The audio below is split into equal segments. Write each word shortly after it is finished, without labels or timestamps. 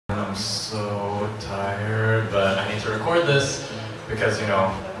so tired, but I need to record this because, you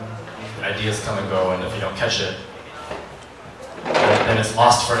know, ideas come and go, and if you don't catch it, then it's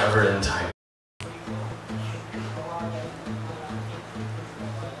lost forever in time.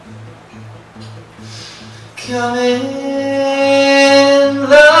 Come in,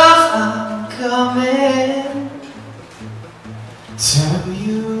 love, I'm coming to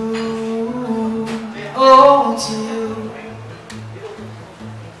you, oh, to you.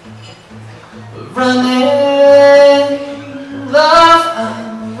 Running, love,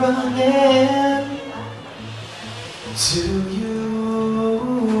 I'm running to you,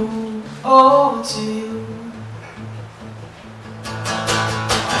 oh, to you.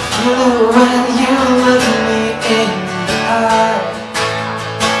 I feel it when you look at me in the eye.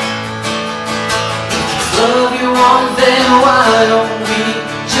 If it's love you want, then why don't we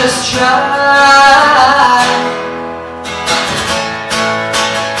just try?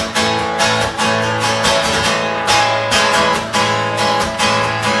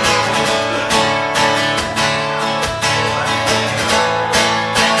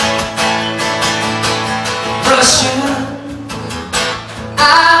 Rush in, I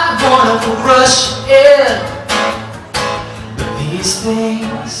wanna rush in, but these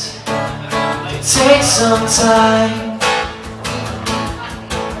things, they take some time.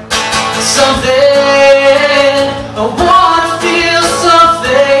 Something, I wanna feel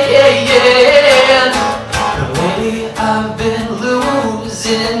something, yeah, yeah. But lately I've been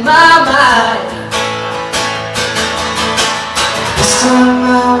losing my mind. This time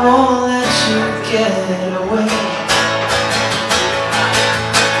I won't let you get away.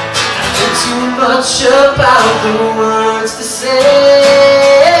 Too much about the words to say.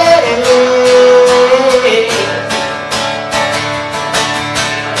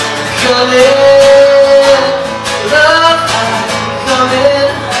 Come in, love, I'm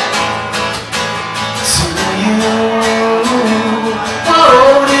coming to you, oh,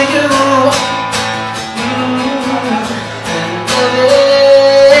 to you. And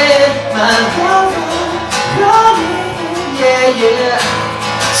loving, my love, running, yeah, yeah.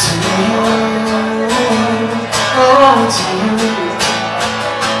 To you, oh, to you.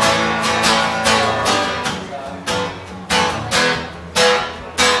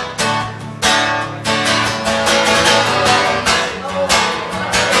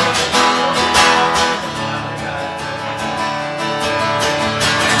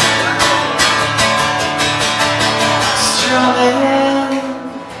 Strumming,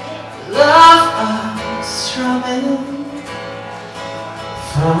 love, I'm strumming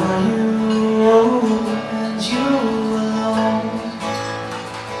for you and you alone,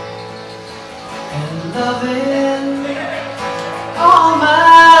 and loving, all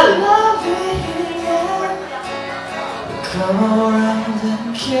my loving, yeah, will come around and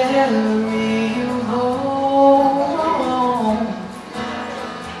carry you home,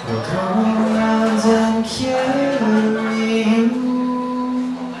 will come around and carry you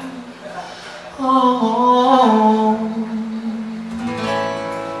home.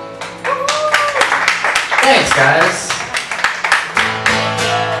 Thanks, guys.